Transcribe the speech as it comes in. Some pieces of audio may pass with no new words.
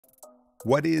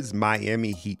What is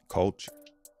Miami Heat culture?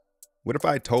 What if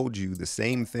I told you the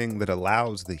same thing that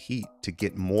allows the Heat to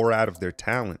get more out of their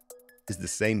talent is the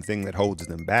same thing that holds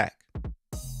them back?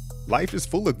 Life is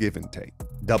full of give and take,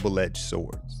 double-edged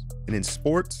swords. And in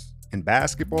sports and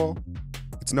basketball,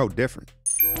 it's no different.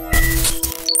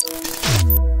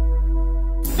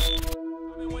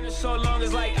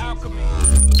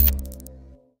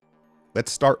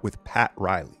 Let's start with Pat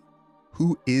Riley.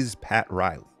 Who is Pat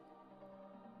Riley?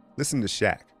 Listen to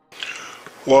Shaq.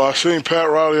 Well, I seen Pat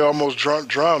Riley almost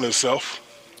drown himself.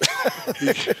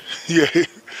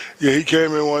 He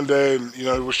came in one day and, he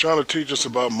was trying to teach us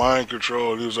about mind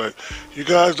control. He was like, you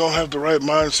guys don't have the right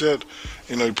mindset.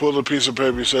 He pulled a piece of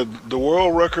paper. He said, the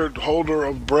world record holder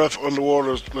of breath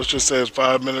underwater, let's just say it's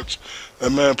 5 minutes.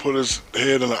 That man put his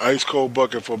head in an ice cold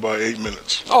bucket for about 8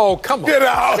 minutes. Oh, come on. Get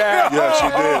out. Yes, he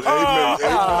did.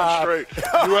 8 minutes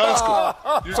straight. You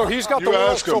ask him. So he's got the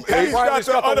world, so Pat Riley's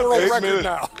got the world record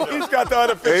now. He's got the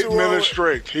unofficial 8 minutes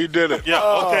straight. He did it. Yeah,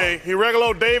 okay. He regular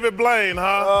old David Blaine,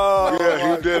 huh?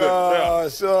 Yeah, he did it. Yeah.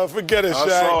 So forget it, Shaq.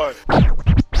 I saw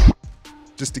it.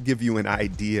 Just to give you an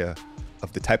idea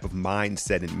of the type of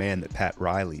mindset and man that Pat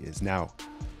Riley is. Now,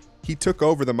 he took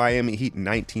over the Miami Heat in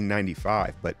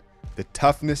 1995, but the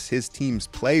toughness his teams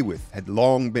play with had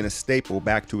long been a staple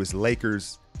back to his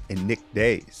Lakers and Knick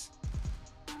days.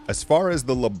 As far as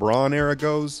the LeBron era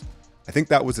goes, I think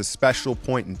that was a special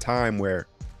point in time where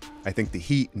I think the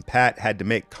Heat and Pat had to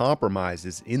make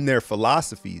compromises in their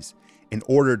philosophies in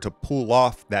order to pull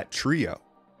off that trio.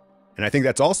 And I think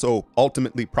that's also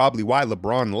ultimately probably why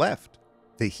LeBron left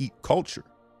the Heat culture.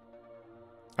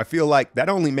 I feel like that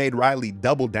only made Riley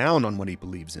double down on what he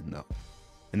believes in, though.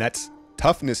 And that's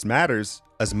toughness matters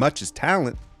as much as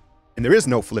talent, and there is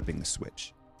no flipping the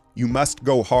switch. You must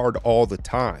go hard all the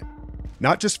time,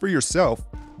 not just for yourself,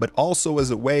 but also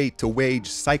as a way to wage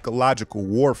psychological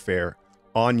warfare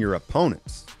on your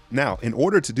opponents. Now, in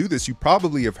order to do this, you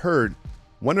probably have heard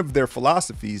one of their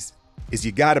philosophies is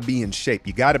you gotta be in shape,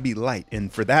 you gotta be light,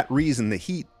 and for that reason, the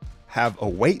Heat have a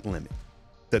weight limit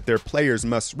that their players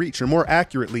must reach, or more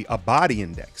accurately, a body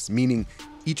index, meaning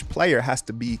each player has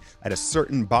to be at a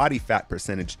certain body fat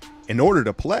percentage in order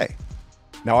to play.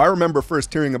 Now, I remember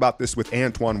first hearing about this with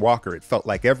Antoine Walker. It felt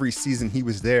like every season he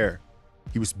was there,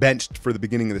 he was benched for the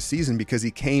beginning of the season because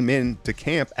he came in to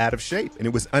camp out of shape, and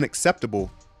it was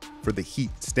unacceptable for the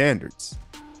Heat standards.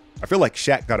 I feel like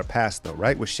Shaq got a pass though,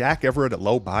 right? Was Shaq ever at a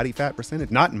low body fat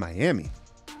percentage? Not in Miami.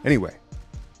 Anyway,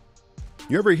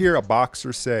 you ever hear a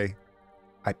boxer say,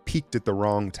 I peaked at the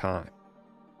wrong time?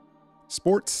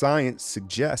 Sports science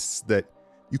suggests that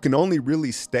you can only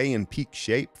really stay in peak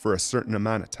shape for a certain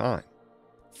amount of time.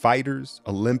 Fighters,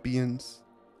 Olympians,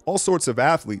 all sorts of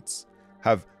athletes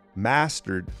have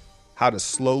mastered how to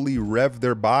slowly rev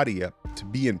their body up to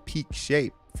be in peak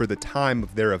shape for the time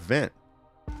of their event.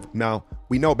 Now,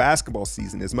 we know basketball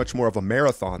season is much more of a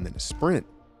marathon than a sprint.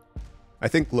 I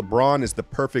think LeBron is the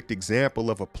perfect example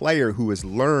of a player who has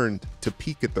learned to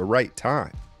peak at the right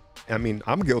time. I mean,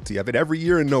 I'm guilty of it. Every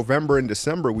year in November and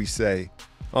December, we say,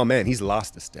 oh man, he's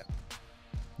lost a step.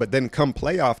 But then come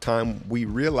playoff time, we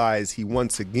realize he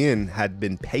once again had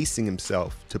been pacing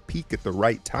himself to peak at the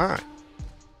right time.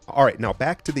 All right, now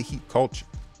back to the Heat culture.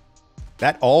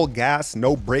 That all gas,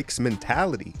 no brakes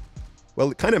mentality, well,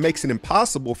 it kind of makes it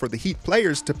impossible for the Heat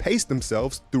players to pace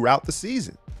themselves throughout the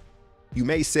season. You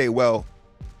may say, well,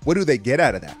 what do they get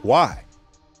out of that? Why?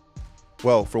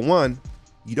 Well, for one,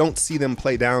 you don't see them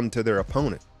play down to their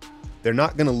opponent. They're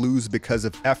not going to lose because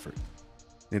of effort.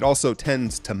 It also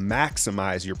tends to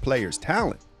maximize your players'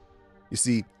 talent. You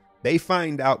see, they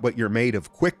find out what you're made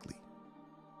of quickly.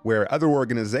 Where other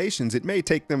organizations, it may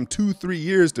take them 2-3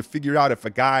 years to figure out if a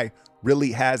guy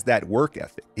really has that work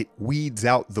ethic. It weeds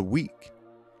out the weak.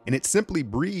 And it simply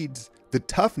breeds the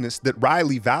toughness that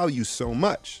Riley values so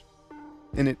much.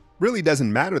 And it really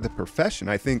doesn't matter the profession.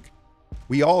 I think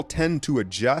we all tend to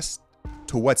adjust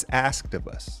to what's asked of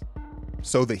us.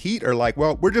 So the Heat are like,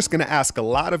 well, we're just going to ask a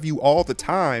lot of you all the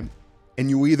time, and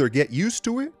you either get used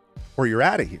to it or you're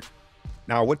out of here.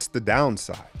 Now, what's the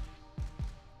downside?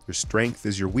 Your strength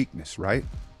is your weakness, right?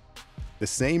 The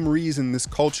same reason this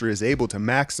culture is able to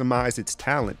maximize its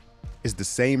talent is the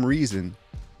same reason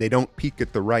they don't peak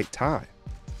at the right time,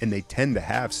 and they tend to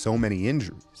have so many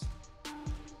injuries.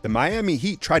 The Miami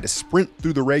Heat try to sprint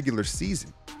through the regular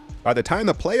season. By the time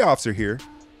the playoffs are here,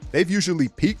 they've usually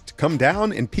peaked, come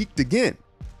down, and peaked again.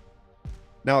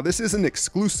 Now, this isn't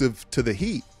exclusive to the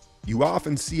Heat. You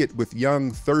often see it with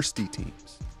young, thirsty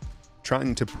teams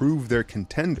trying to prove they're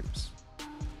contenders.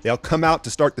 They'll come out to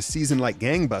start the season like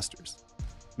gangbusters,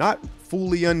 not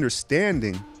fully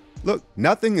understanding, look,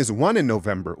 nothing is won in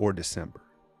November or December.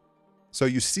 So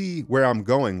you see where I'm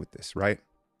going with this, right?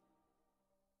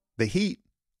 The Heat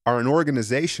are an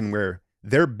organization where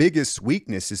their biggest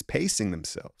weakness is pacing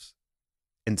themselves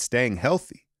and staying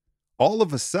healthy. All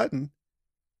of a sudden,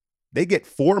 they get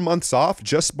 4 months off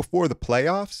just before the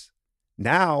playoffs.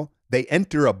 Now they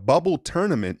enter a bubble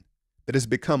tournament that has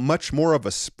become much more of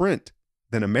a sprint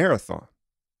than a marathon.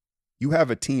 You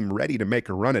have a team ready to make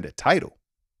a run at a title.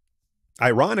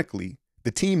 Ironically,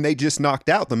 the team they just knocked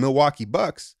out, the Milwaukee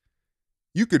Bucks,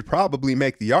 you could probably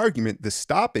make the argument the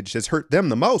stoppage has hurt them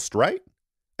the most, right?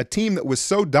 A team that was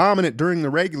so dominant during the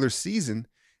regular season,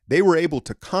 they were able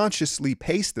to consciously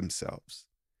pace themselves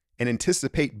and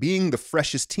anticipate being the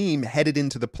freshest team headed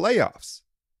into the playoffs.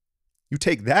 You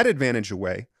take that advantage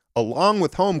away, along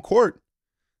with home court,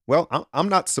 well, I'm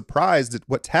not surprised at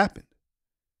what's happened.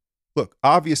 Look,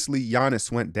 obviously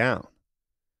Giannis went down,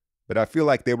 but I feel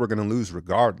like they were going to lose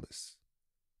regardless.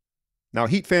 Now,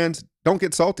 Heat fans, don't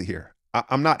get salty here.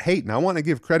 I'm not hating. I want to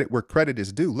give credit where credit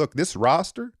is due. Look, this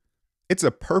roster, it's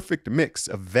a perfect mix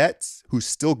of vets who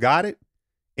still got it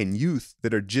and youth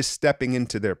that are just stepping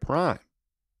into their prime.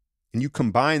 And you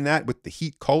combine that with the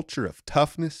Heat culture of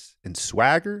toughness and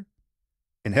swagger,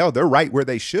 and hell, they're right where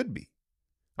they should be.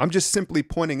 I'm just simply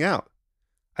pointing out,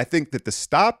 I think that the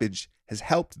stoppage has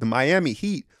helped the Miami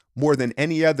Heat more than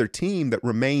any other team that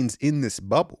remains in this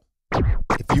bubble.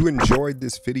 If you enjoyed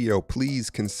this video, please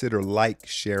consider like,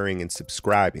 sharing, and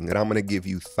subscribing. And I'm going to give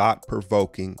you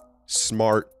thought-provoking,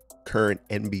 smart, current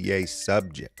NBA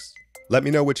subjects. Let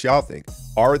me know what y'all think.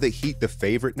 Are the Heat the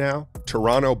favorite now?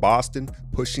 Toronto, Boston,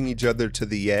 pushing each other to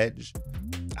the edge?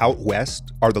 Out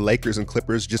west, are the Lakers and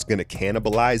Clippers just going to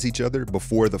cannibalize each other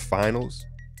before the finals?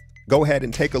 Go ahead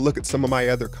and take a look at some of my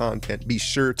other content. Be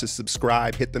sure to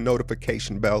subscribe, hit the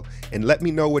notification bell, and let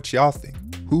me know what y'all think.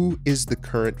 Who is the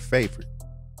current favorite?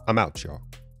 I'm out, y'all.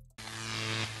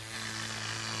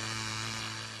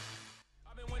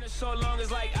 I've been winning so long,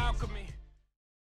 it's like alchemy.